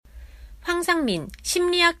황상민,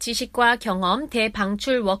 심리학 지식과 경험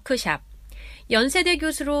대방출 워크샵. 연세대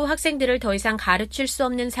교수로 학생들을 더 이상 가르칠 수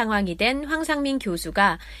없는 상황이 된 황상민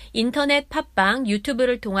교수가 인터넷, 팟빵,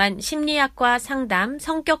 유튜브를 통한 심리학과 상담,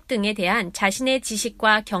 성격 등에 대한 자신의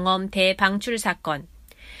지식과 경험 대방출 사건.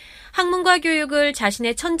 학문과 교육을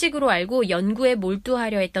자신의 천직으로 알고 연구에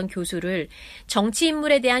몰두하려 했던 교수를 정치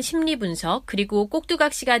인물에 대한 심리 분석 그리고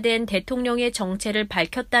꼭두각시가 된 대통령의 정체를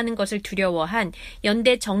밝혔다는 것을 두려워한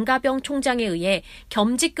연대 정가병 총장에 의해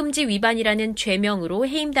겸직금지 위반이라는 죄명으로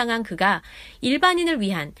해임당한 그가 일반인을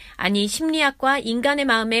위한, 아니 심리학과 인간의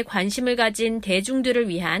마음에 관심을 가진 대중들을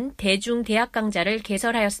위한 대중대학 강좌를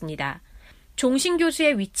개설하였습니다. 종신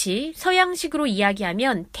교수의 위치, 서양식으로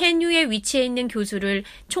이야기하면 텐유의 위치에 있는 교수를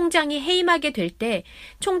총장이 해임하게 될 때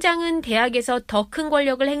총장은 대학에서 더 큰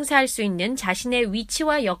권력을 행사할 수 있는 자신의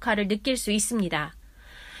위치와 역할을 느낄 수 있습니다.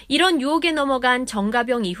 이런 유혹에 넘어간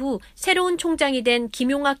정가병 이후 새로운 총장이 된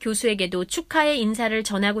김용학 교수에게도 축하의 인사를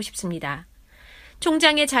전하고 싶습니다.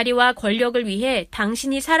 총장의 자리와 권력을 위해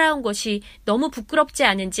당신이 살아온 것이 너무 부끄럽지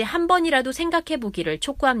않은지 한 번이라도 생각해 보기를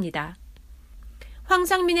촉구합니다.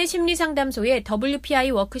 황상민의 심리상담소의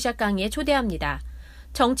WPI 워크샵 강의에 초대합니다.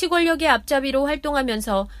 정치 권력의 앞잡이로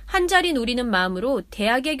활동하면서 한자리 노리는 마음으로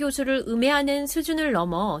대학의 교수를 음해하는 수준을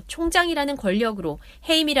넘어 총장이라는 권력으로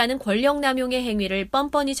해임이라는 권력남용의 행위를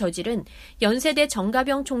뻔뻔히 저지른 연세대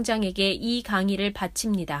정가병 총장에게 이 강의를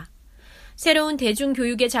바칩니다. 새로운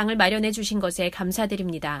대중교육의 장을 마련해 주신 것에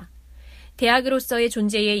감사드립니다. 대학으로서의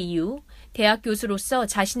존재의 이유, 대학 교수로서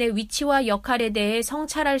자신의 위치와 역할에 대해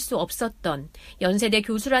성찰할 수 없었던 연세대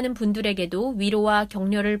교수라는 분들에게도 위로와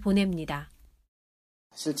격려를 보냅니다.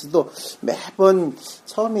 사실 저도 매번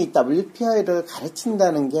처음에 이 WPI를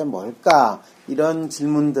가르친다는 게 뭘까 이런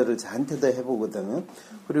질문들을 저한테도 해보거든요.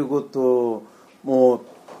 그리고 또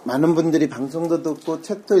많은 분들이 방송도 듣고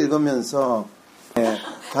책도 읽으면서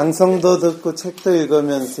방송도 듣고 책도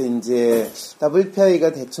읽으면서 이제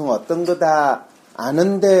WPI가 대충 어떤 거다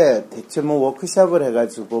아는데 대체 워크숍을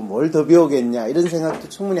해가지고 뭘 더 배우겠냐 이런 생각도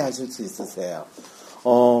충분히 하실 수 있으세요.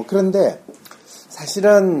 그런데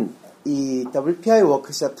사실은 이 WPI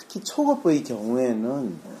워크숍 특히 초급의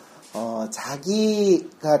경우에는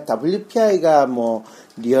자기가 WPI가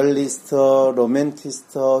리얼리스트,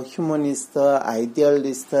 로맨티스트, 휴머니스트,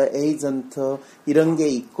 아이디얼리스트, 에이전트 이런 게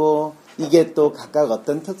있고 이게 또 각각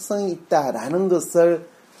어떤 특성이 있다라는 것을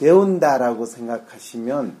배운다라고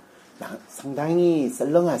생각하시면 상당히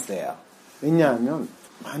썰렁하세요. 왜냐하면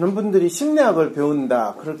많은 분들이 심리학을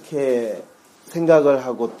배운다 그렇게 생각을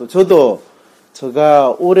하고 또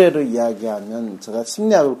제가 올해를 이야기하면 제가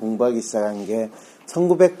심리학을 공부하기 시작한 게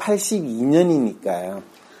 1982년이니까요.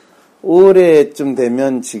 올해쯤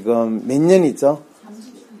되면 지금 몇 년이죠?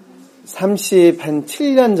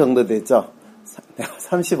 37년 정도 되죠? 내가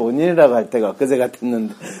 35년이라고 할 때가 엊그제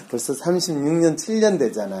같았는데 벌써 36년, 7년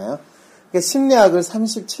되잖아요. 그러니까 심리학을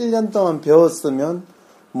 37년 동안 배웠으면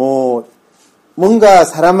뭔가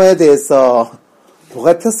사람에 대해서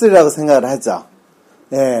도가 텄으리라고 생각을 하죠.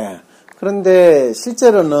 네. 그런데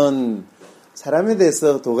실제로는 사람에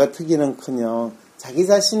대해서 도가 트기는커녕 자기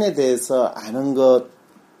자신에 대해서 아는 것,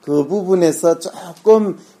 그 부분에서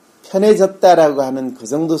조금 편해졌다라고 하는 그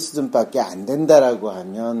정도 수준밖에 안 된다라고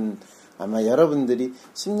하면 아마 여러분들이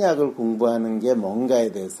심리학을 공부하는 게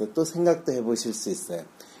뭔가에 대해서 또 생각도 해보실 수 있어요.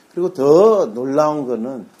 그리고 더 놀라운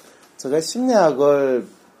거는 제가 심리학을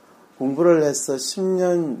공부를 해서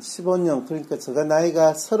 10년, 15년, 그러니까 제가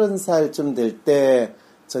나이가 30살쯤 될 때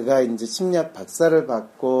제가 이제 심리학 박사를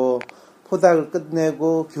받고 포닥을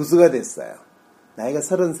끝내고 교수가 됐어요. 나이가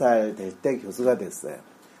 30살 될 때 교수가 됐어요.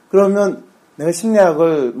 그러면 내가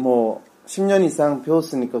심리학을 10년 이상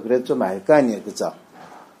배웠으니까 그래도 좀 알 거 아니에요. 그죠?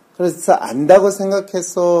 그래서 안다고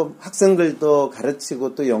생각해서 학생들도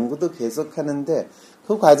가르치고 또 연구도 계속 하는데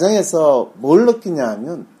그 과정에서 뭘 느끼냐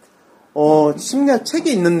하면 심리학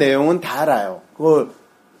책에 있는 내용은 다 알아요.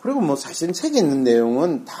 그리고 사실 책에 있는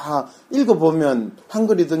내용은 다 읽어보면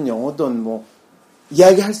한글이든 영어든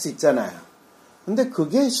이야기할 수 있잖아요. 근데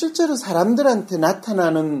그게 실제로 사람들한테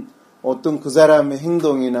나타나는 어떤 그 사람의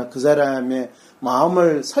행동이나 그 사람의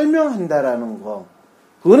마음을 설명한다라는 거,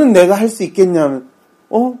 그거는 내가 할 수 있겠냐면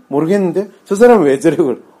모르겠는데 저 사람은 왜 저래?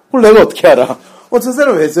 그걸 내가 어떻게 알아? 저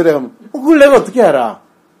사람 왜 저래? 그걸 내가 어떻게 알아?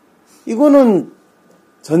 이거는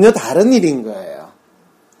전혀 다른 일인 거예요.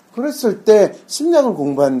 그랬을 때 심리학을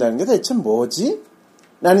공부한다는 게 대체 뭐지?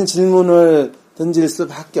 라는 질문을 던질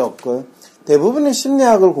수밖에 없고요. 대부분의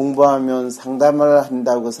심리학을 공부하면 상담을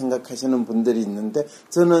한다고 생각하시는 분들이 있는데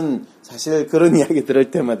저는 사실 그런 이야기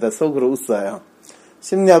들을 때마다 속으로 웃어요.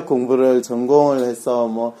 심리학 공부를 전공을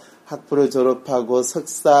해서 학부를 졸업하고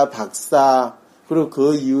석사, 박사 그리고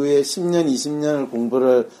그 이후에 10년, 20년을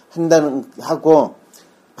공부를 하고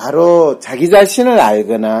바로 자기 자신을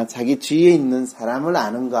알거나 자기 주위에 있는 사람을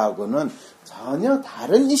아는 거하고는 전혀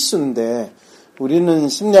다른 이슈인데 우리는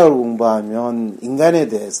심리학을 공부하면 인간에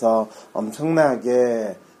대해서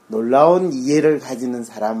엄청나게 놀라운 이해를 가지는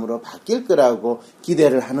사람으로 바뀔 거라고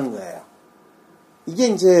기대를 하는 거예요. 이게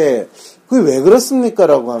이제 그게 왜 그렇습니까?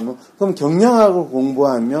 라고 하면 그럼 경영학을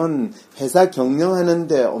공부하면 회사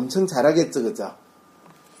경영하는데 엄청 잘하겠죠, 그죠?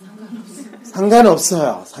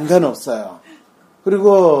 상관없어요.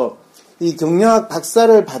 그리고 이 경영학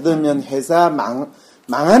박사를 받으면 회사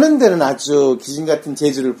망하는 데는 아주 귀신 같은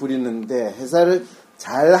재주를 부리는데 회사를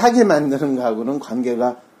잘하게 만드는 거하고는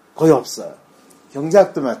관계가 거의 없어요.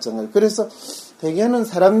 경제학도 마찬가지. 그래서 대개는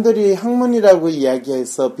사람들이 학문이라고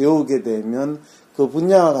이야기해서 배우게 되면 그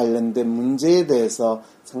분야와 관련된 문제에 대해서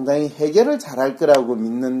상당히 해결을 잘할 거라고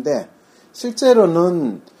믿는데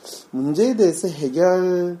실제로는 문제에 대해서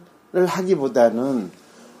해결을 하기보다는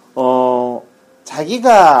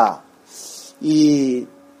자기가 이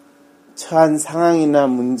처한 상황이나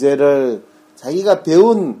문제를 자기가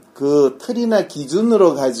배운 그 틀이나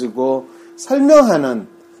기준으로 가지고 설명하는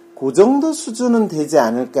그 정도 수준은 되지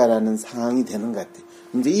않을까라는 상황이 되는 것 같아요.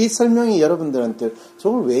 이제 이 설명이 여러분들한테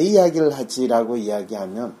저걸 왜 이야기를 하지라고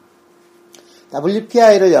이야기하면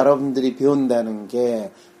WPI를 여러분들이 배운다는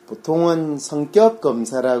게 보통은 성격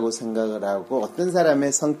검사라고 생각을 하고 어떤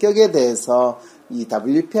사람의 성격에 대해서 이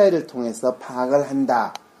WPI를 통해서 파악을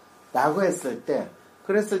한다라고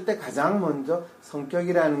그랬을 때 가장 먼저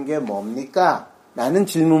성격이라는 게 뭡니까? 라는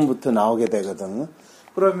질문부터 나오게 되거든요.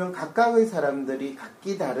 그러면 각각의 사람들이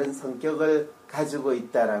각기 다른 성격을 가지고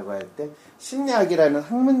있다라고 할 때 심리학이라는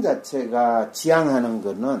학문 자체가 지향하는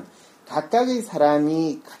것은 각각의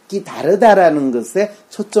사람이 각기 다르다라는 것에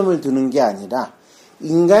초점을 두는 게 아니라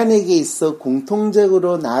인간에게 있어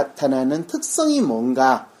공통적으로 나타나는 특성이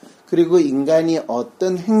뭔가 그리고 인간이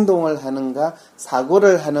어떤 행동을 하는가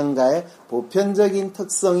사고를 하는가의 보편적인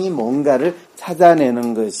특성이 뭔가를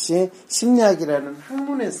찾아내는 것이 심리학이라는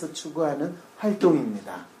학문에서 추구하는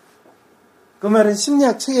활동입니다. 그 말은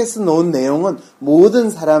심리학 책에서 놓은 내용은 모든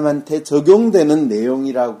사람한테 적용되는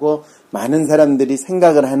내용이라고 많은 사람들이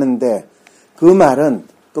생각을 하는데 그 말은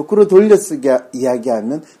거꾸로 돌려서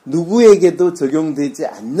이야기하면 누구에게도 적용되지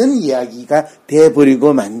않는 이야기가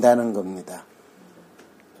돼버리고 만다는 겁니다.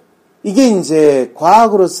 이게 이제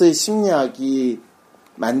과학으로서의 심리학이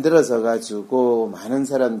만들어져 가지고 많은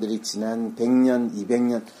사람들이 지난 100년,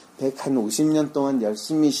 200년, 150년 동안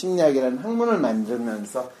열심히 심리학이라는 학문을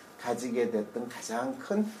만들면서 가지게 됐던 가장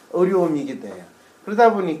큰 어려움이기도 해요.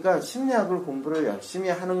 그러다 보니까 심리학을 공부를 열심히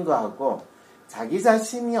하는 거하고 자기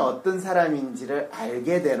자신이 어떤 사람인지를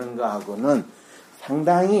알게 되는 거하고는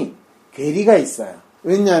상당히 괴리가 있어요.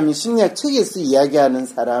 왜냐하면 심리학 책에서 이야기하는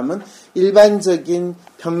사람은 일반적인,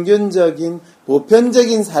 평균적인,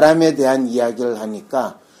 보편적인 사람에 대한 이야기를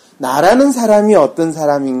하니까 나라는 사람이 어떤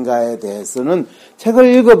사람인가에 대해서는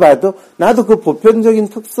책을 읽어봐도 나도 그 보편적인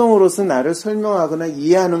특성으로서 나를 설명하거나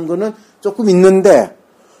이해하는 거는 조금 있는데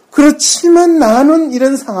그렇지만 나는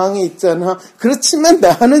이런 상황에 있잖아. 그렇지만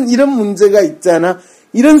나는 이런 문제가 있잖아.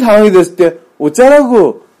 이런 상황이 됐을 때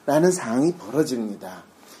어쩌라고 라는 상황이 벌어집니다.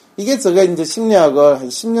 이게 제가 이제 심리학을 한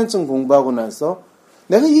 10년쯤 공부하고 나서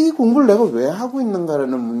내가 이 공부를 내가 왜 하고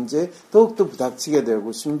있는가라는 문제에 더욱더 부닥치게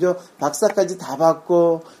되고 심지어 박사까지 다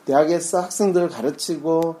받고 대학에서 학생들을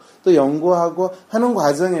가르치고 또 연구하고 하는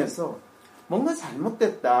과정에서 뭔가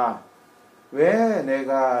잘못됐다. 왜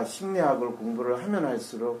내가 심리학을 공부를 하면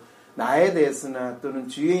할수록 나에 대해서나 또는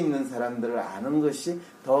주위에 있는 사람들을 아는 것이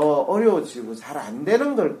더 어려워지고 잘 안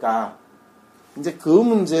되는 걸까? 이제 그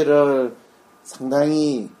문제를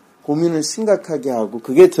상당히 고민을 심각하게 하고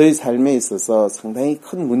그게 저희 삶에 있어서 상당히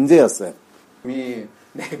큰 문제였어요.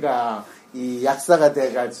 내가 이 약사가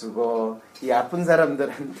돼가지고 이 아픈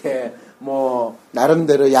사람들한테 뭐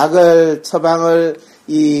나름대로 약을 처방을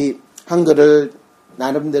한 거를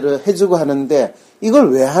나름대로 해주고 하는데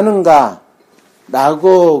이걸 왜 하는가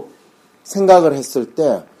라고 생각을 했을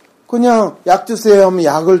때 그냥 약 주세요 하면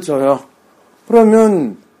약을 줘요.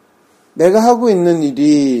 그러면 내가 하고 있는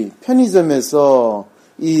일이 편의점에서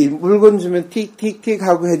이 물건 주면 틱틱틱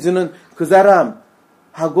하고 해주는 그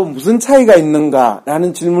사람하고 무슨 차이가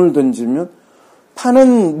있는가라는 질문을 던지면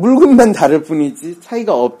파는 물건만 다를 뿐이지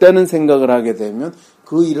차이가 없다는 생각을 하게 되면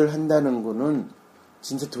그 일을 한다는 거는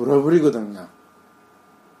진짜 돌아버리거든요.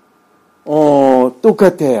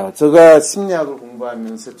 똑같아요. 제가 심리학을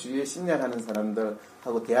공부하면서 주위에 심리학하는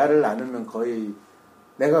사람들하고 대화를 나누면 거의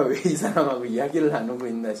내가 왜 이 사람하고 이야기를 나누고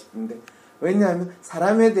있나 싶은데 왜냐하면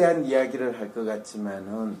사람에 대한 이야기를 할 것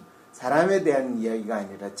같지만은 사람에 대한 이야기가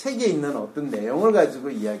아니라 책에 있는 어떤 내용을 가지고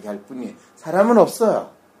이야기할 뿐이 사람은 없어요.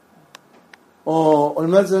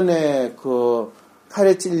 얼마 전에 그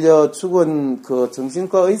칼에 찔려 죽은 그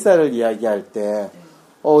정신과 의사를 이야기할 때,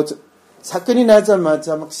 사건이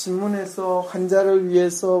나자마자 막 신문에서 환자를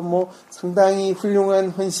위해서 뭐 상당히 훌륭한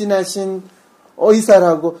헌신하신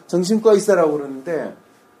의사라고, 정신과 의사라고 그러는데,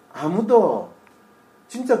 아무도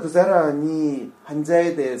진짜 그 사람이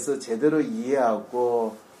환자에 대해서 제대로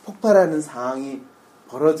이해하고 폭발하는 상황이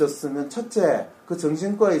벌어졌으면, 첫째, 그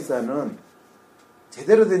정신과 의사는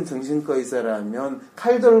제대로 된 정신과 의사라면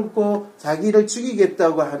칼 들고 자기를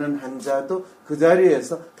죽이겠다고 하는 환자도 그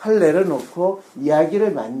자리에서 칼 내려놓고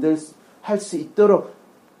이야기를 할 수 있도록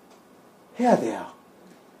해야 돼요.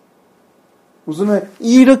 무슨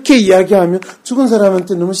이렇게 이야기하면 죽은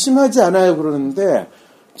사람한테 너무 심하지 않아요? 그러는데,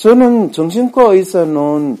 저는 정신과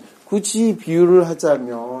의사는 굳이 비유를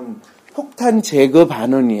하자면 폭탄 제거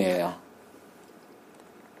반원이에요.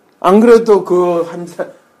 안 그래도 그 환자,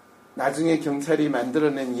 나중에 경찰이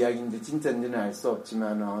만들어낸 이야기인데 진짜인지는 알 수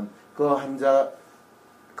없지만은, 그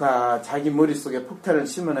환자가 자기 머릿속에 폭탄을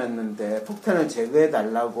심어놨는데 폭탄을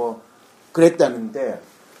제거해달라고 그랬다는데,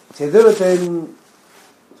 제대로 된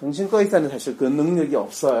정신과 의사는 사실 그 능력이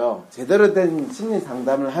없어요. 제대로 된 심리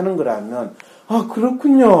상담을 하는 거라면,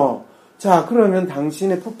 그렇군요. 자, 그러면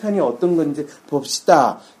당신의 폭탄이 어떤 건지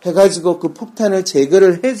봅시다 해가지고 그 폭탄을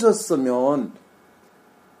제거를 해줬으면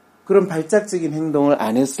그런 발작적인 행동을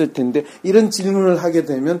안 했을 텐데, 이런 질문을 하게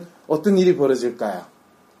되면 어떤 일이 벌어질까요?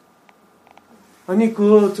 아니,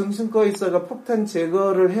 그 정신과 의사가 폭탄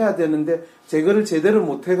제거를 해야 되는데 제거를 제대로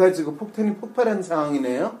못 해가지고 폭탄이 폭발한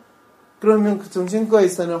상황이네요? 그러면 그 정신과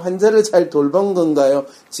의사는 환자를 잘 돌본 건가요?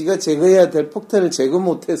 지가 제거해야 될 폭탄을 제거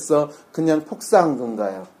못해서 그냥 폭사한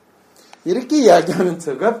건가요? 이렇게 이야기하면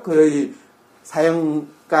저가 거의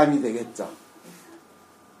사형감이 되겠죠.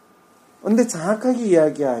 근데 정확하게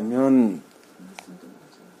이야기하면,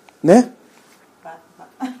 네?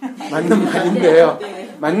 맞는 말인데요.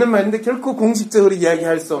 맞는 말인데 결코 공식적으로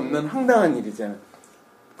이야기할 수 없는 황당한 일이잖아요.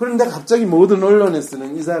 그런데 갑자기 모든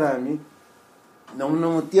언론에서는 이 사람이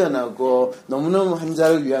너무너무 뛰어나고 너무너무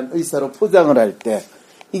환자를 위한 의사로 포장을 할 때,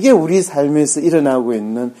 이게 우리 삶에서 일어나고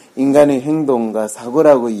있는 인간의 행동과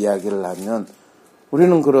사고라고 이야기를 하면,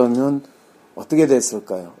 우리는 그러면 어떻게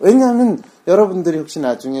됐을까요? 왜냐하면 여러분들이 혹시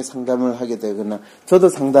나중에 상담을 하게 되거나 저도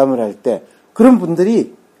상담을 할 때 그런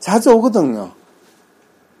분들이 자주 오거든요.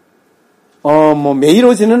 뭐 매일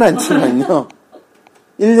오지는 않지만요.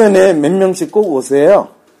 1년에 몇 명씩 꼭 오세요.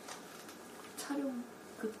 촬영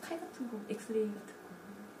그 칼 같은 거, 엑스레이 같은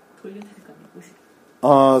거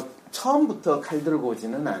돌려드릴까요? 처음부터 칼 들고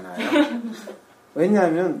오지는 않아요.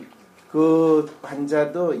 왜냐하면 그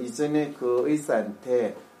환자도 이전에 그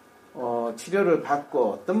의사한테 치료를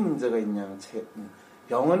받고 어떤 문제가 있냐면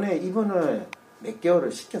병원에 입원을 몇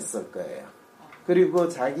개월을 시켰을 거예요. 그리고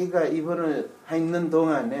자기가 입원을 있는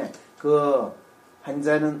동안에 그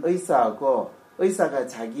환자는 의사가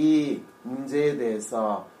자기 문제에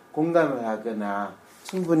대해서 공감을 하거나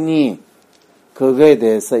충분히 그거에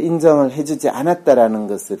대해서 인정을 해주지 않았다라는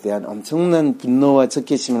것에 대한 엄청난 분노와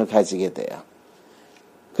적개심을 가지게 돼요.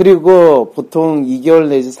 그리고 보통 2개월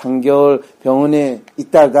내지 3개월 병원에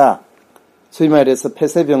있다가 소위 말해서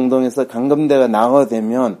폐쇄병동에서 감금대가 나오게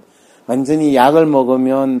되면 완전히 약을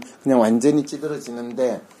먹으면 그냥 완전히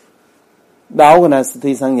찌들어지는데, 나오고 나서 더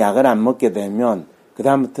이상 약을 안 먹게 되면 그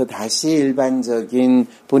다음부터 다시 일반적인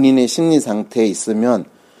본인의 심리 상태에 있으면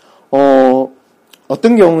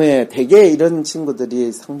어떤 경우에 되게 이런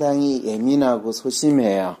친구들이 상당히 예민하고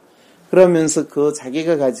소심해요. 그러면서 그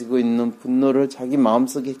자기가 가지고 있는 분노를 자기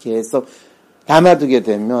마음속에 계속 담아두게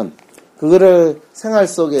되면 그거를 생활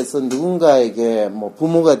속에서 누군가에게 뭐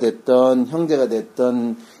부모가 됐던 형제가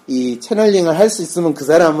됐던 이 채널링을 할 수 있으면 그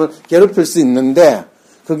사람을 괴롭힐 수 있는데,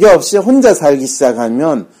 그게 없이 혼자 살기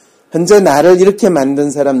시작하면 현재 나를 이렇게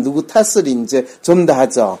만든 사람 누구 탓을 이제 좀 더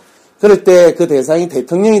하죠. 그럴 때 그 대상이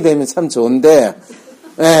대통령이 되면 참 좋은데,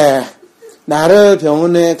 나를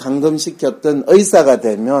병원에 감금시켰던 의사가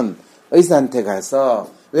되면 의사한테 가서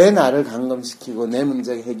왜 나를 감금시키고 내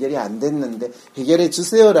문제가 해결이 안 됐는데 해결해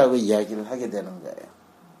주세요라고 이야기를 하게 되는 거예요.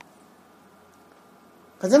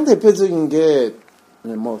 가장 대표적인 게,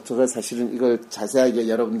 제가 사실은 이걸 자세하게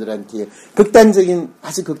여러분들한테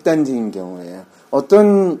아주 극단적인 경우예요.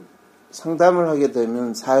 어떤 상담을 하게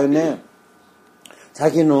되면 사연에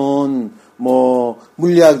자기는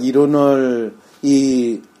물리학 이론을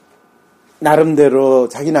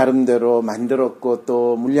자기 나름대로 만들었고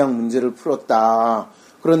또 물리학 문제를 풀었다.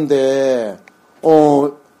 그런데,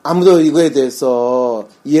 아무도 이거에 대해서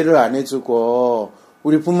이해를 안 해주고,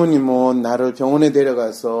 우리 부모님은 나를 병원에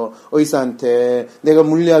데려가서 의사한테 내가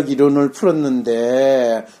물리학 이론을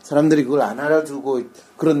풀었는데 사람들이 그걸 안 알아주고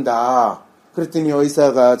그런다. 그랬더니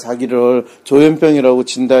의사가 자기를 조현병이라고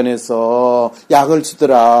진단해서 약을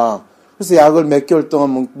주더라. 그래서 약을 몇 개월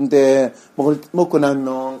동안 먹는데 먹고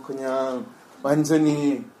나면 그냥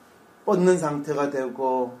완전히 뻗는 상태가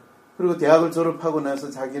되고, 그리고 대학을 졸업하고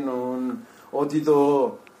나서 자기는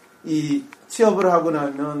어디도 이 취업을 하고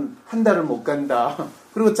나면 한 달을 못 간다.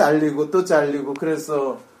 그리고 잘리고 또 잘리고,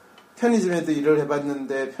 그래서 편의점에도 일을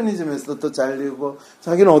해봤는데 편의점에서도 또 잘리고,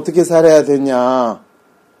 자기는 어떻게 살아야 되냐.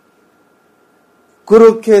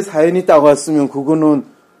 그렇게 사연이 딱 왔으면 그거는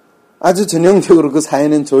아주 전형적으로 그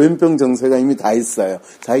사연은 조현병 정세가 이미 다 있어요.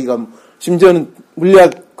 자기가 심지어는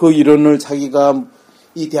물리학 그 이론을 자기가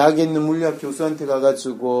이 대학에 있는 물리학 교수한테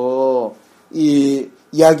가가지고 이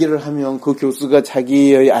이야기를 하면 그 교수가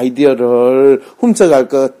자기의 아이디어를 훔쳐갈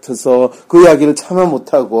것 같아서 그 이야기를 참아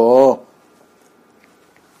못하고,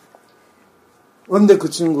 그런데 그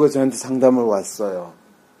친구가 저한테 상담을 왔어요.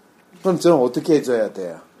 그럼 저는 어떻게 해줘야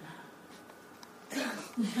돼요?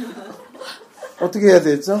 어떻게 해야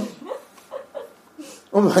되죠?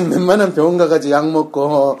 웬만한 병원 가가지고 약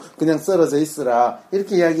먹고 그냥 쓰러져 있으라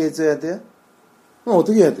이렇게 이야기해줘야 돼요? 그럼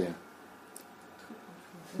어떻게 해야 돼요?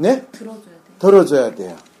 네? 들어줘야 돼요. 들어줘야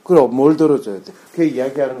돼요. 그럼 뭘 들어줘야 돼요? 그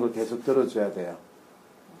이야기하는 걸 계속 들어줘야 돼요.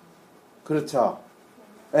 그렇죠?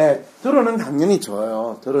 네, 들어는 당연히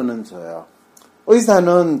줘요. 들어는 줘요.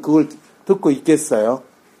 의사는 그걸 듣고 있겠어요?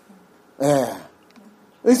 네.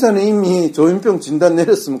 의사는 이미 조현병 진단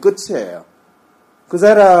내렸으면 끝이에요. 그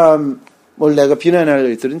사람을 내가 비난할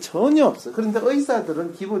일들은 전혀 없어요. 그런데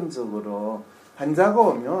의사들은 기본적으로 환자가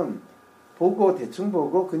오면 보고 대충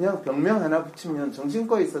보고 그냥 병명 하나 붙이면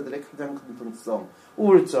정신과 의사들의 가장 큰 특성,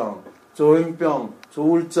 우울증, 조현병,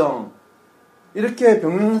 조울증 이렇게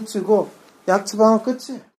병명 붙이고 약 처방은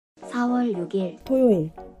끝이에요. 4월 6일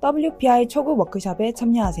토요일 WPI 초급 워크숍에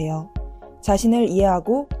참여하세요. 자신을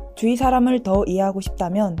이해하고 주위 사람을 더 이해하고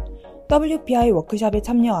싶다면 WPI 워크숍에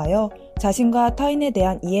참여하여 자신과 타인에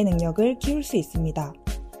대한 이해 능력을 키울 수 있습니다.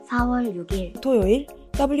 4월 6일 토요일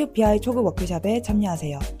WPI 초급 워크숍에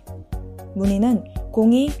참여하세요. 문의는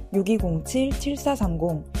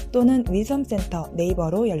 02-6207-7430 또는 위섬센터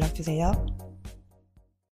네이버로 연락주세요.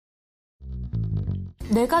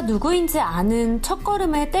 내가 누구인지 아는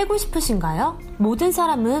첫걸음을 떼고 싶으신가요? 모든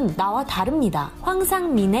사람은 나와 다릅니다.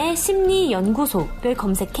 황상민의 심리연구소를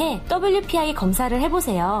검색해 WPI 검사를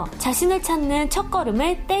해보세요. 자신을 찾는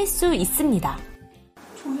첫걸음을 뗄 수 있습니다.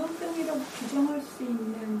 조현병이라고 규정할 수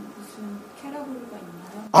있는 무슨 캐라고리가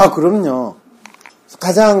있나요? 아, 그럼요.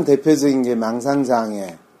 가장 대표적인 게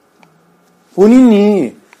망상장애.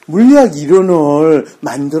 본인이 물리학 이론을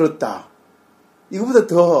만들었다. 이거보다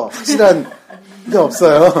더 확실한 게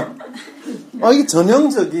없어요. 이게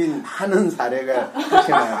전형적인 많은 사례가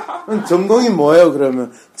이렇게 나요. 전공이 뭐예요?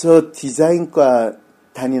 그러면 저 디자인과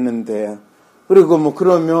다니는데요. 그리고 뭐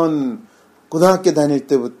그러면 고등학교 다닐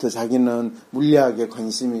때부터 자기는 물리학에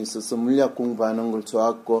관심이 있어서 물리학 공부하는 걸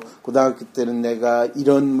좋아했고, 고등학교 때는 내가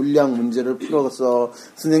이런 물리학 문제를 풀어서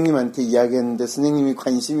선생님한테 이야기했는데 선생님이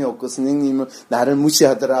관심이 없고 선생님은 나를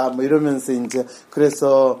무시하더라 뭐 이러면서 이제,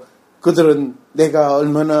 그래서 그들은 내가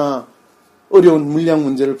얼마나 어려운 물리학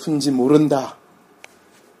문제를 푼지 모른다.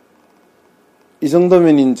 이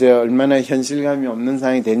정도면 이제 얼마나 현실감이 없는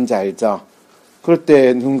상황이 되는지 알죠? 그럴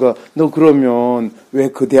때 누군가 너 그러면 왜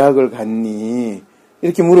그 대학을 갔니?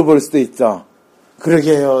 이렇게 물어볼 수도 있죠.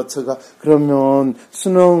 그러게요. 제가 그러면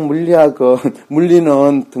수능 물리학은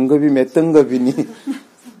물리는 등급이 몇 등급이니?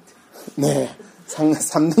 네,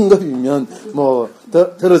 3등급이면 뭐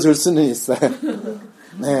들어줄 수는 있어요.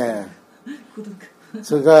 네,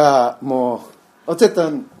 제가 뭐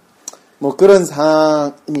어쨌든 뭐 그런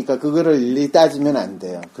상황이니까 그거를 일일이 따지면 안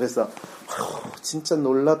돼요. 그래서 진짜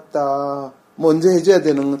놀랍다. 뭐 언제 해줘야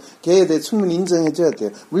되는 걔에 대해 충분히 인정해줘야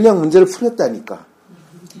돼요. 물리학 문제를 풀었다니까.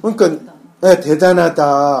 그러니까 네,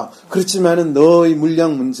 대단하다. 그렇지만은 너의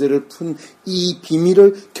물리학 문제를 푼 이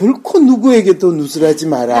비밀을 결코 누구에게도 누설하지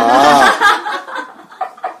마라.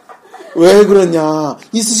 왜 그러냐?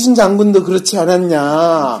 이순신 장군도 그렇지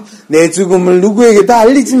않았냐? 내 죽음을 누구에게도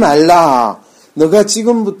알리지 말라. 너가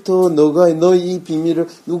지금부터 너 이 비밀을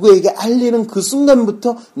누구에게 알리는 그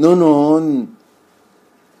순간부터 너는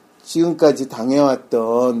지금까지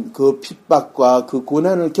당해왔던 그 핍박과 그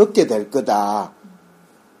고난을 겪게 될 거다.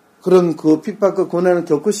 그럼 그 핍박과 고난을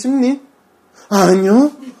겪고 싶니?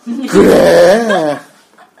 아니요. 그래.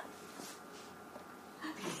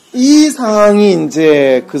 이 상황이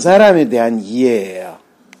이제 그 사람에 대한 이해예요.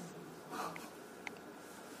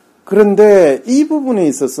 그런데 이 부분에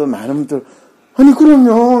있어서 많은 분들 아니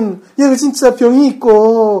그러면 얘가 진짜 병이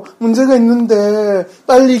있고 문제가 있는데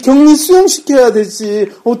빨리 격리 수용시켜야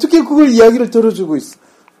되지. 어떻게 그걸 이야기를 들어주고 있어.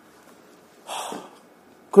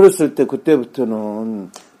 그랬을 때 그때부터는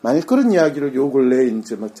만약 그런 이야기를 요 근래에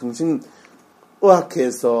이제 막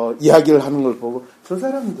정신의학회에서 이야기를 하는 걸 보고 저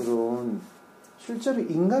사람들은 실제로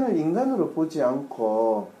인간을 인간으로 보지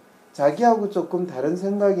않고 자기하고 조금 다른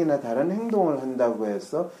생각이나 다른 행동을 한다고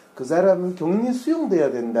해서 그 사람은 격리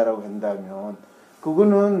수용돼야 된다라고 한다면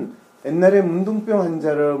그거는 옛날에 문둥병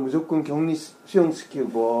환자를 무조건 격리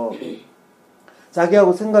수용시키고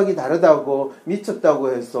자기하고 생각이 다르다고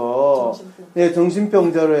미쳤다고 해서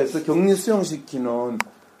정신병자로 해서 격리 수용시키는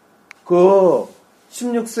그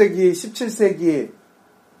 16세기, 17세기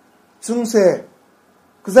중세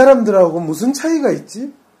그 사람들하고 무슨 차이가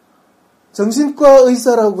있지? 정신과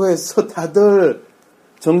의사라고 해서 다들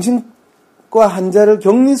정신과 환자를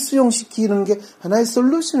격리 수용시키는 게 하나의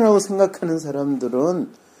솔루션이라고 생각하는 사람들은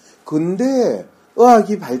근데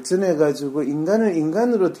의학이 발전해가지고 인간을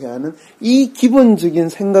인간으로 대하는 이 기본적인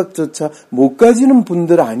생각조차 못 가지는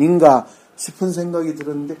분들 아닌가 싶은 생각이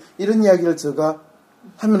들었는데 이런 이야기를 제가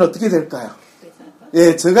하면 어떻게 될까요?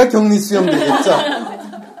 예, 제가 격리 수용되겠죠?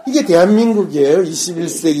 이게 대한민국이에요.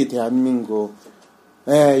 21세기 대한민국.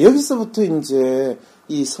 예, 여기서부터 이제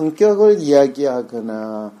이 성격을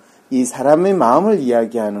이야기하거나 이 사람의 마음을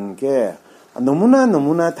이야기하는 게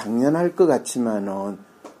너무나 당연할 것 같지만은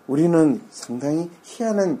우리는 상당히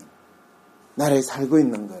희한한 나라에 살고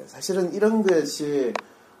있는 거예요. 사실은 이런 것이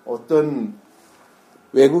어떤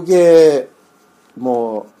외국의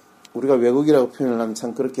우리가 외국이라고 표현을 하면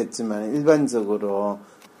참 그렇겠지만 일반적으로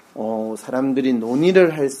사람들이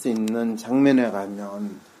논의를 할 수 있는 장면에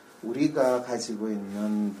가면 우리가 가지고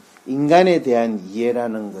있는 인간에 대한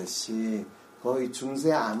이해라는 것이 거의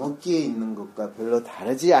중세 암흑기에 있는 것과 별로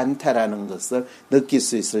다르지 않다라는 것을 느낄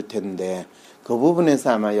수 있을 텐데 그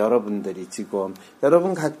부분에서 아마 여러분들이 지금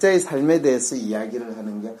여러분 각자의 삶에 대해서 이야기를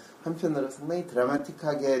하는 게 한편으로 상당히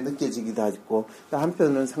드라마틱하게 느껴지기도 하고 또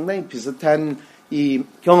한편으로는 상당히 비슷한 이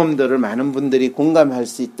경험들을 많은 분들이 공감할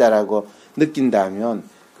수 있다라고 느낀다면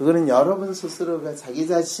그거는 여러분 스스로가 자기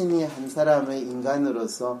자신이 한 사람의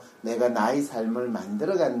인간으로서 내가 나의 삶을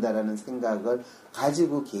만들어간다라는 생각을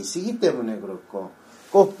가지고 계시기 때문에 그렇고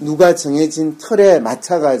꼭 누가 정해진 틀에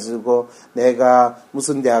맞춰가지고 내가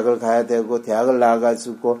무슨 대학을 가야 되고 대학을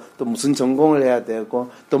나와가지고 또 무슨 전공을 해야 되고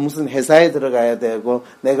또 무슨 회사에 들어가야 되고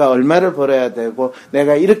내가 얼마를 벌어야 되고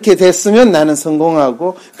내가 이렇게 됐으면 나는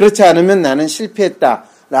성공하고 그렇지 않으면 나는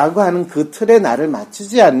실패했다라고 하는 그 틀에 나를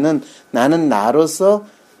맞추지 않는 나는 나로서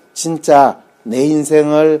진짜 내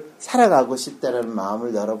인생을 살아가고 싶다는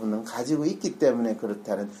마음을 여러분은 가지고 있기 때문에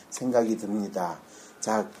그렇다는 생각이 듭니다.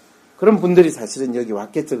 자, 그런 분들이 사실은 여기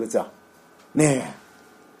왔겠죠, 그죠? 네.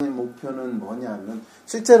 목표는 뭐냐면,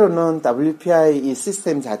 실제로는 WPI 이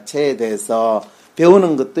시스템 자체에 대해서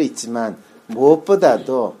배우는 것도 있지만,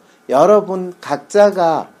 무엇보다도 여러분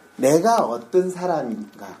각자가 내가 어떤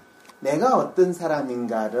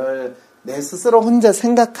사람인가를 내 스스로 혼자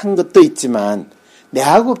생각한 것도 있지만,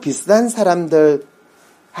 내하고 비슷한 사람들하고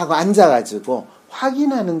앉아가지고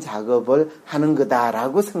확인하는 작업을 하는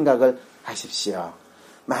거다라고 생각을 하십시오.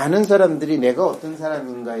 많은 사람들이 내가 어떤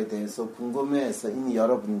사람인가에 대해서 궁금해해서 이미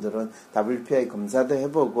여러분들은 WPI 검사도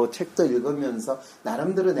해보고 책도 읽으면서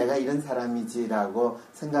나름대로 내가 이런 사람이지라고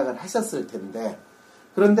생각을 하셨을 텐데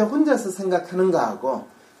그런데 혼자서 생각하는 거하고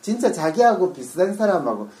진짜 자기하고 비슷한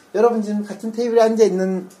사람하고 여러분 지금 같은 테이블에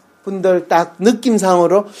앉아있는 분들 딱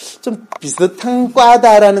느낌상으로 좀 비슷한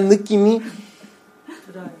과다라는 느낌이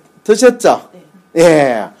드셨죠? 네.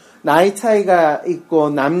 예. 나이 차이가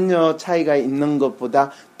있고 남녀 차이가 있는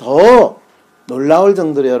것보다 더 놀라울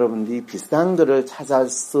정도로 여러분들이 비슷한 거를 찾아올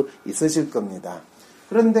수 있으실 겁니다.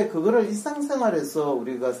 그런데 그거를 일상생활에서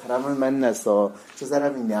우리가 사람을 만나서 저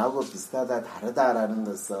사람이 내하고 비슷하다 다르다라는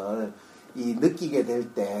것을 느끼게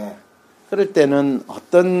될 때 그럴 때는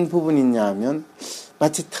어떤 부분이냐 하면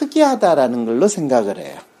마치 특이하다라는 걸로 생각을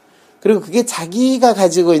해요. 그리고 그게 자기가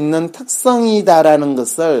가지고 있는 특성이다라는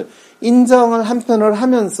것을 인정을 한편으로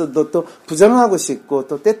하면서도 또 부정하고 싶고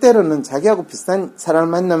또 때때로는 자기하고 비슷한 사람을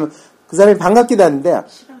만나면 그 사람이 반갑기도 한데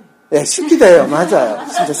싫어요. 예, 싫기도 해요. 맞아요.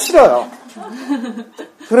 진짜 싫어요.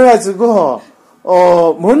 그래가지고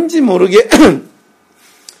뭔지 모르게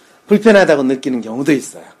불편하다고 느끼는 경우도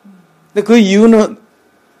있어요. 근데 그 이유는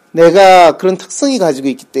내가 그런 특성이 가지고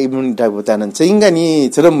있기 때문이라기보다는 저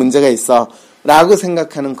인간이 저런 문제가 있어 라고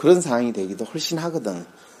생각하는 그런 상황이 되기도 훨씬 하거든.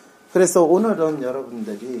 그래서 오늘은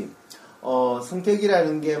여러분들이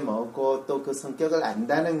성격이라는 게 뭐고 또 그 성격을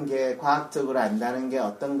안다는 게 과학적으로 안다는 게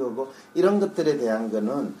어떤 거고 이런 것들에 대한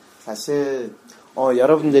거는 사실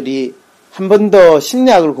여러분들이 한 번도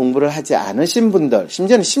심리학을 공부를 하지 않으신 분들,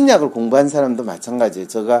 심지어는 심리학을 공부한 사람도 마찬가지예요.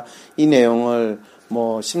 제가 이 내용을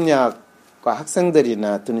뭐 심리학과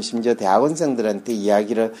학생들이나 또는 심지어 대학원생들한테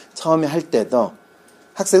이야기를 처음에 할 때도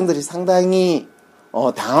학생들이 상당히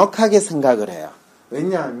당혹하게 생각을 해요.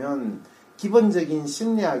 왜냐하면 기본적인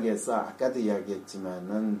심리학에서 아까도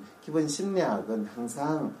이야기했지만은 기본 심리학은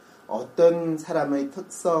항상 어떤 사람의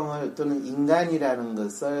특성을 또는 인간이라는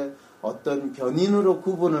것을 어떤 변인으로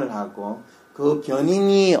구분을 하고 그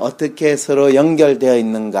변인이 어떻게 서로 연결되어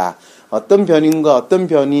있는가, 어떤 변인과 어떤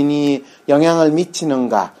변인이 영향을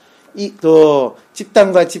미치는가, 또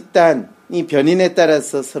집단과 집단이 변인에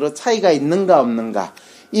따라서 서로 차이가 있는가 없는가,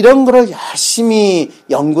 이런 거를 열심히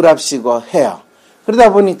연구를 합시고 해요.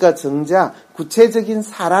 그러다 보니까 정작 구체적인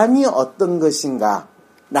사람이 어떤 것인가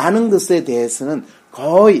라는 것에 대해서는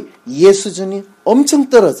거의 이해 수준이 엄청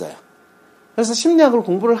떨어져요. 그래서 심리학을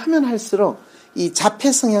공부를 하면 할수록 이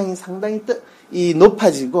자폐 성향이 상당히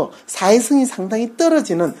높아지고 사회성이 상당히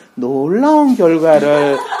떨어지는 놀라운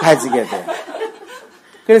결과를 가지게 돼요.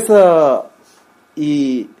 그래서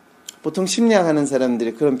보통 심리학 하는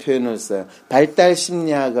사람들이 그런 표현을 써요. 발달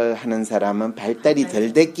심리학을 하는 사람은 발달이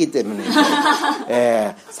덜 됐기 때문이죠.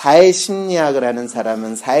 예, 사회 심리학을 하는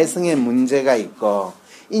사람은 사회성에 문제가 있고,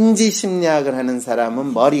 인지 심리학을 하는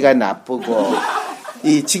사람은 머리가 나쁘고,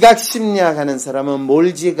 이 지각 심리학 하는 사람은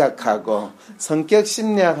몰지각하고, 성격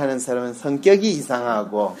심리학 하는 사람은 성격이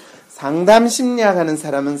이상하고, 상담 심리학 하는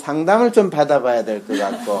사람은 상담을 좀 받아봐야 될 것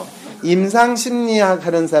같고, 임상 심리학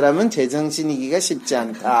하는 사람은 제정신이기가 쉽지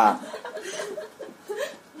않다.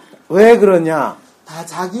 왜 그러냐? 다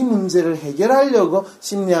자기 문제를 해결하려고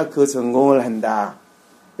심리학 그 전공을 한다.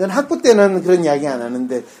 학부 때는 그런 이야기 안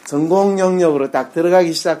하는데 전공 영역으로 딱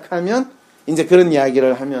들어가기 시작하면 이제 그런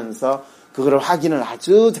이야기를 하면서 그거를 확인을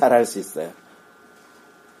아주 잘할 수 있어요.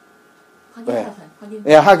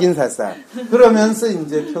 확인사살. 그러면서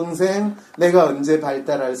이제 평생 내가 언제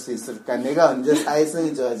발달할 수 있을까? 내가 언제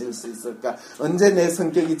사회성이 좋아질 수 있을까? 언제 내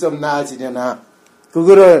성격이 좀 나아지려나?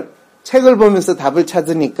 그거를 책을 보면서 답을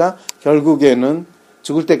찾으니까 결국에는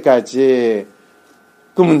죽을 때까지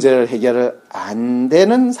그 문제를 해결을 안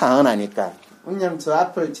되는 상황은 아닐까. 왜냐하면 저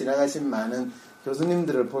앞을 지나가신 많은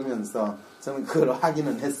교수님들을 보면서 저는 그걸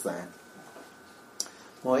확인은 했어요.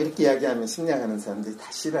 뭐 이렇게 이야기하면 심리학하는 사람들이 다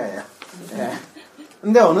싫어해요. 네.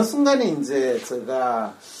 근데 어느 순간에 이제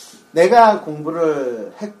내가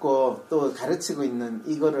공부를 했고 또 가르치고 있는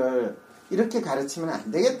이거를 이렇게 가르치면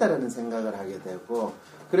안 되겠다라는 생각을 하게 되고,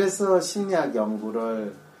 그래서 심리학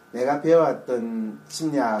연구를 내가 배워왔던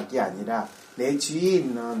심리학이 아니라 내 주위에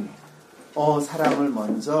있는 사람을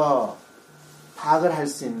먼저 파악을 할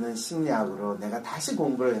수 있는 심리학으로 내가 다시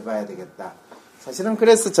공부를 해봐야 되겠다. 사실은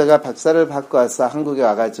그래서 제가 박사를 받고 와서 한국에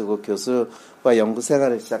와가지고 교수와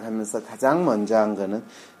연구생활을 시작하면서 가장 먼저 한 거는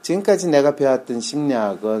지금까지 내가 배웠던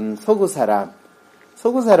심리학은 서구 사람의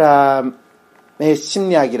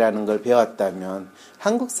심리학이라는 걸 배웠다면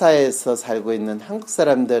한국 사회에서 살고 있는 한국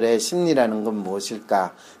사람들의 심리라는 건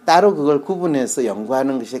무엇일까? 따로 그걸 구분해서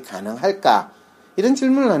연구하는 것이 가능할까? 이런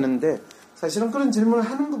질문을 하는데 사실은 그런 질문을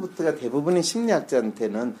하는 것부터가 대부분의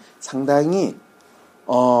심리학자한테는 상당히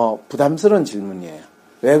부담스러운 질문이에요.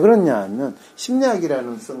 왜 그러냐 하면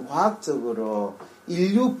심리학이라는 것은 과학적으로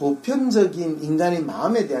인류 보편적인 인간의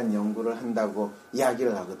마음에 대한 연구를 한다고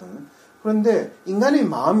이야기를 하거든요. 그런데 인간의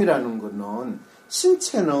마음이라는 거는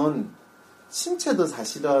신체도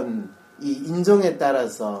사실은 이 인종에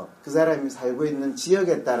따라서 그 사람이 살고 있는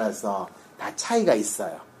지역에 따라서 다 차이가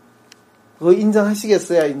있어요. 그거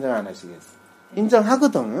인정하시겠어요? 인정 안 하시겠어요?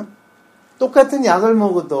 인정하거든요. 똑같은 약을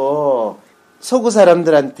먹어도 서구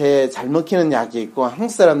사람들한테 잘 먹히는 약이 있고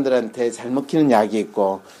한국 사람들한테 잘 먹히는 약이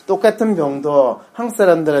있고, 똑같은 병도 한국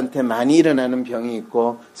사람들한테 많이 일어나는 병이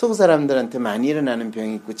있고 서구 사람들한테 많이 일어나는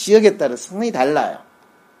병이 있고 지역에 따라 상당히 달라요.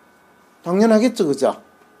 당연하겠죠, 그죠?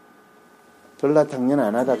 별로 당연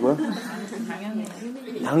안 하다고요?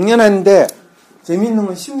 당연한데 재미있는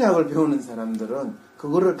건 심리학을 배우는 사람들은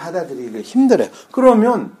그거를 받아들이기 힘들어요.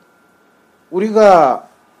 그러면 우리가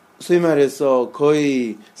소위 말해서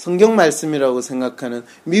거의 성경 말씀이라고 생각하는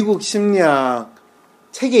미국 심리학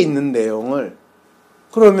책에 있는 내용을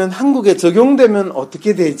그러면 한국에 적용되면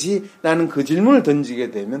어떻게 되지? 라는 그 질문을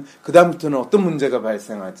던지게 되면 그 다음부터는 어떤 문제가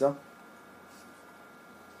발생하죠?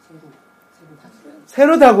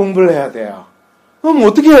 새로 다 공부를 해야 돼요. 그럼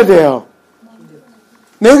어떻게 해야 돼요?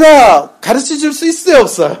 내가 가르쳐 줄 수 있어요,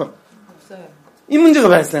 없어요? 없어요. 이 문제가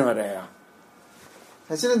발생을 해요.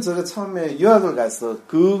 사실은 제가 처음에 유학을 가서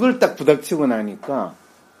그걸 딱 부닥치고 나니까,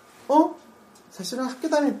 사실은 학교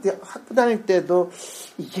다닐 때도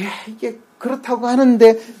이게 그렇다고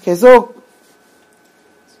하는데 계속,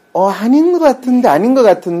 아닌 것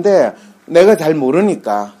같은데, 내가 잘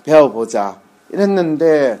모르니까 배워보자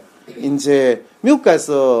이랬는데 이제 미국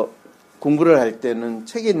가서 공부를 할 때는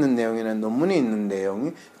책에 있는 내용이나 논문에 있는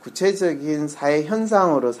내용이 구체적인 사회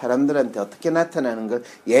현상으로 사람들한테 어떻게 나타나는 걸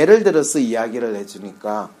예를 들어서 이야기를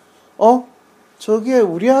해주니까 저게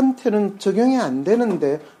우리한테는 적용이 안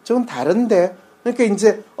되는데 저건 다른데 그러니까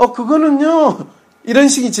이제 그거는요 이런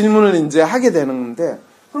식의 질문을 이제 하게 되는 건데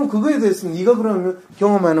그럼 그거에 대해서 네가 그러면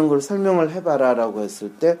경험하는 걸 설명을 해봐라 라고 했을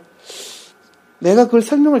때 내가 그걸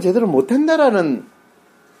설명을 제대로 못한다라는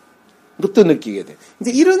것도 느끼게 돼. 이제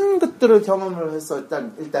이런 것들을 경험을 해서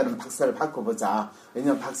일단은 박사를 바꿔보자.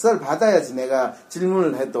 왜냐면 박사를 받아야지 내가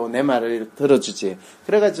질문을 해도 내 말을 들어주지.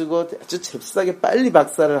 그래가지고 아주 잽싸게 빨리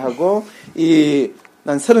박사를 하고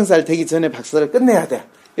난 30살 되기 전에 박사를 끝내야 돼.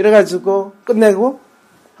 이래가지고 끝내고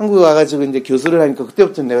한국에 와가지고 이제 교수를 하니까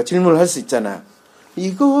그때부터 내가 질문을 할 수 있잖아.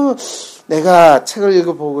 이거 내가 책을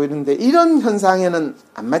읽어보고 이런데 이런 현상에는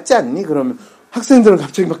안 맞지 않니? 그러면 학생들은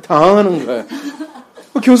갑자기 막 당황하는 거야.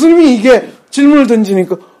 교수님이 이게 질문을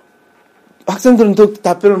던지니까 학생들은 더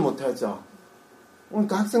답변을 못하죠.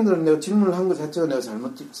 그러니까 학생들은 내가 질문을 한 것 자체가 내가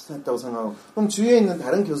잘못했다고 생각하고 그럼 주위에 있는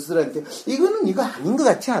다른 교수들한테 이거는 이거 아닌 것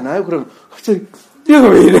같지 않아요? 그러면 갑자기 얘가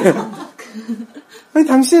왜 이래? 아니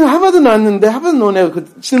당신은 하버드 나왔는데 하버드 나온 애가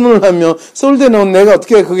그 질문을 하면 서울대 나온 내가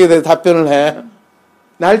어떻게 거기에 대해 답변을 해?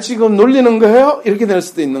 날 지금 놀리는 거예요? 이렇게 될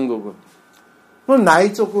수도 있는 거고. 그럼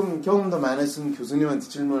나이 조금 경험도 많으신 교수님한테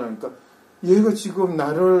질문하니까 얘가 지금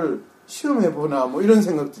나를 시험해보나 뭐 이런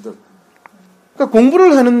생각도 들어. 그러니까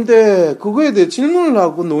공부를 하는데 그거에 대해 질문을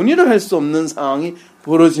하고 논의를 할 수 없는 상황이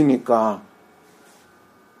벌어지니까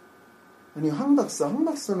아니 황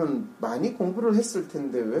박사는 많이 공부를 했을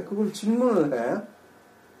텐데 왜 그걸 질문을 해?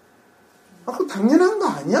 그거 당연한 거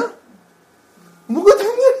아니야? 뭐가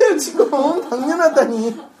당연해요 지금.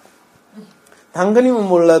 당연하다니. 당근이면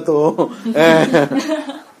몰라도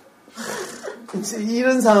이제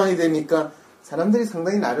이런 상황이 되니까 사람들이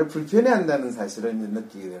상당히 나를 불편해한다는 사실을 이제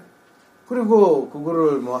느끼게 돼요. 그리고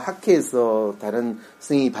그거를 뭐 학회에서 다른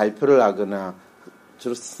선생님이 발표를 하거나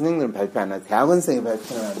주로 선생님들은 발표 안 하고 대학원생이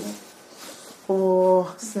발표를 하면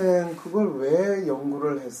학생 그걸 왜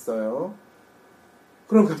연구를 했어요?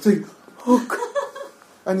 그럼 갑자기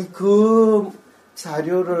아니 그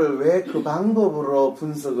자료를 왜 그 방법으로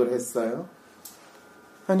분석을 했어요?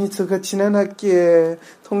 아니 제가 지난 학기에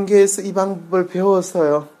통계에서 이 방법을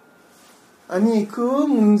배워서요. 아니 그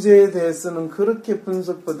문제에 대해서는 그렇게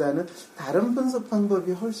분석보다는 다른 분석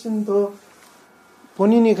방법이 훨씬 더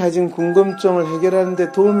본인이 가진 궁금증을 해결하는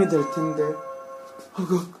데 도움이 될 텐데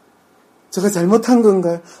제가 잘못한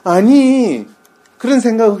건가요? 아니 그런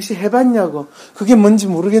생각 혹시 해봤냐고. 그게 뭔지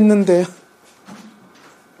모르겠는데요.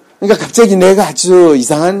 그러니까 갑자기 내가 아주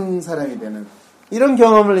이상한 사람이 되는 이런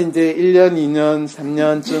경험을 이제 1년, 2년,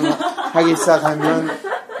 3년쯤 하기 시작하면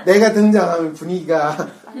내가 등장하면 분위기가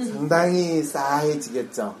상당히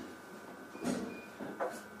싸해지겠죠.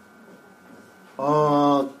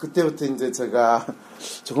 그때부터 이제 제가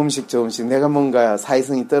조금씩 내가 뭔가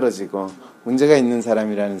사회성이 떨어지고 문제가 있는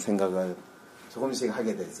사람이라는 생각을 조금씩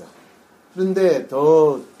하게 되죠. 그런데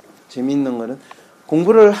더 재미있는 거는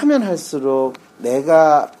공부를 하면 할수록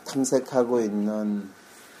내가 탐색하고 있는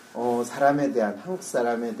사람에 대한 한국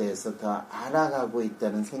사람에 대해서 더 알아가고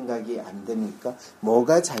있다는 생각이 안 드니까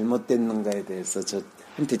뭐가 잘못됐는가에 대해서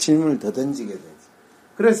저한테 질문을 더 던지게 되죠.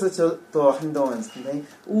 그래서 저도 한동안 상당히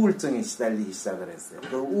우울증에 시달리기 시작을 했어요.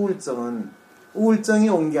 그 우울증이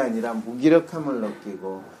온 게 아니라 무기력함을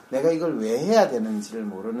느끼고 내가 이걸 왜 해야 되는지를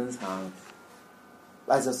모르는 상황에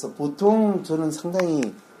빠져서 보통 저는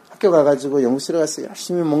상당히 학교 가가지고 연구실에 가서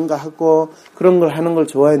열심히 뭔가 하고 그런 걸 하는 걸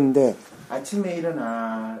좋아했는데 아침에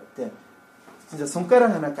일어날 때 진짜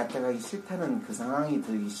손가락 하나 까딱하기 싫다는 그 상황이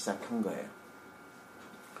들기 시작한 거예요.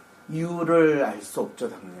 이유를 알 수 없죠,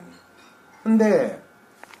 당연히. 근데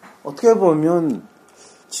어떻게 보면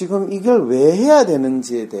지금 이걸 왜 해야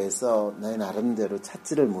되는지에 대해서 내 나름대로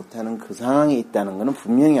찾지를 못하는 그 상황이 있다는 거는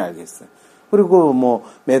분명히 알겠어요. 그리고 뭐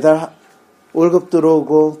매달 월급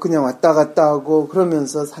들어오고 그냥 왔다 갔다 하고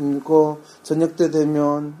그러면서 살고 저녁 때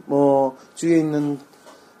되면 뭐 주위에 있는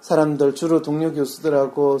사람들 주로 동료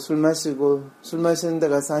교수들하고 술 마시는 데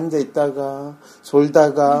가서 앉아 있다가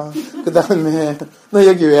졸다가 그 다음에 너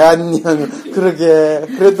여기 왜 왔니? 그러게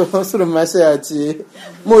그래도 술은 마셔야지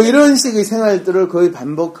뭐 이런 식의 생활들을 거의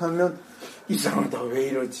반복하면 이상하다 왜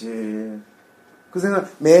이러지 그 생각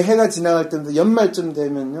매해가 지나갈 때부터 연말쯤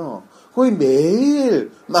되면요 거의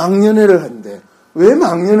매일 망연회를 한대. 왜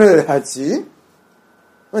망연회를 하지?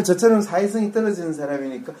 저처럼 사회성이 떨어지는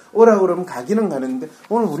사람이니까 오라고 그러면 가기는 가는데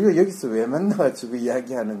오늘 우리가 여기서 왜 만나가지고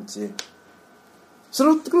이야기하는지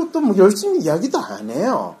서로 또 뭐 열심히 이야기도 안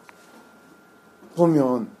해요.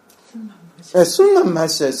 보면 네, 술만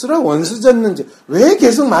마셔요. 술하고 원수졌는지 왜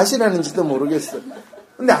계속 마시라는지도 모르겠어요.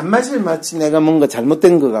 근데 안 마실 마치 내가 뭔가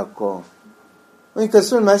잘못된 것 같고. 그러니까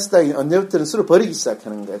술 마시다 언제부터는 술을 버리기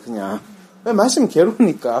시작하는 거야. 그냥 왜 마시면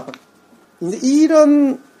괴로우니까. 이제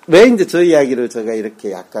왜 이제 저 이야기를 제가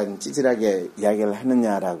이렇게 약간 찌질하게 이야기를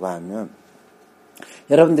하느냐라고 하면,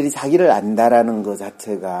 여러분들이 자기를 안다라는 것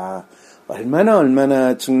자체가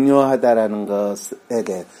얼마나 중요하다라는 것에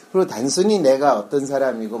대해, 그리고 단순히 내가 어떤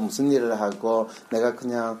사람이고 무슨 일을 하고 내가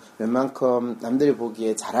그냥 웬만큼 남들이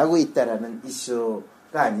보기에 잘하고 있다라는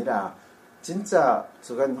이슈가 아니라, 진짜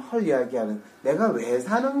제가 헐 이야기하는 내가 왜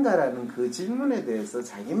사는가라는 그 질문에 대해서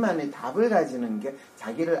자기만의 답을 가지는 게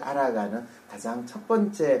자기를 알아가는 가장 첫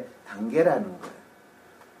번째 단계라는 거예요.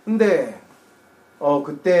 근데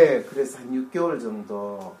그때 그래서 한 6개월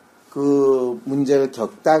정도 그 문제를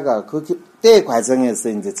겪다가 그때 과정에서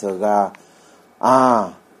이제 제가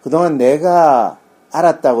그동안 내가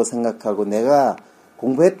알았다고 생각하고 내가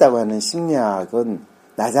공부했다고 하는 심리학은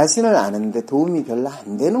나 자신을 아는데 도움이 별로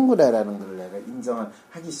안 되는구나라는 걸 내가 인정을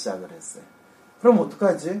하기 시작을 했어요. 그럼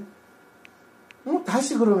어떡하지?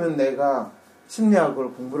 다시 그러면 내가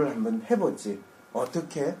심리학을 공부를 한번 해보지.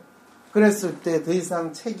 어떻게? 그랬을 때 더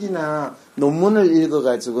이상 책이나 논문을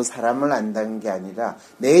읽어가지고 사람을 안다는 게 아니라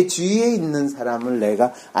내 주위에 있는 사람을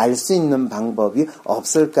내가 알 수 있는 방법이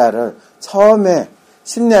없을까를, 처음에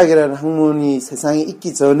심리학이라는 학문이 세상에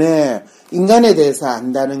있기 전에 인간에 대해서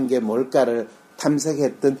안다는 게 뭘까를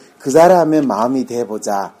탐색했던 그 사람의 마음이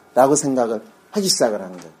돼보자 라고 생각을 하기 시작을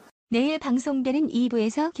한 거예요. 내일 방송되는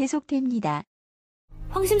 2부에서 계속됩니다.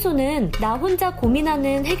 황심소는 나 혼자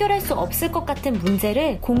고민하는 해결할 수 없을 것 같은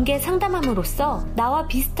문제를 공개 상담함으로써 나와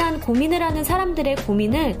비슷한 고민을 하는 사람들의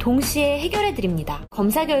고민을 동시에 해결해드립니다.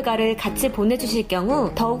 검사 결과를 같이 보내주실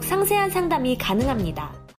경우 더욱 상세한 상담이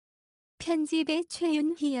가능합니다. 편집의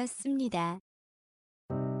최윤희였습니다.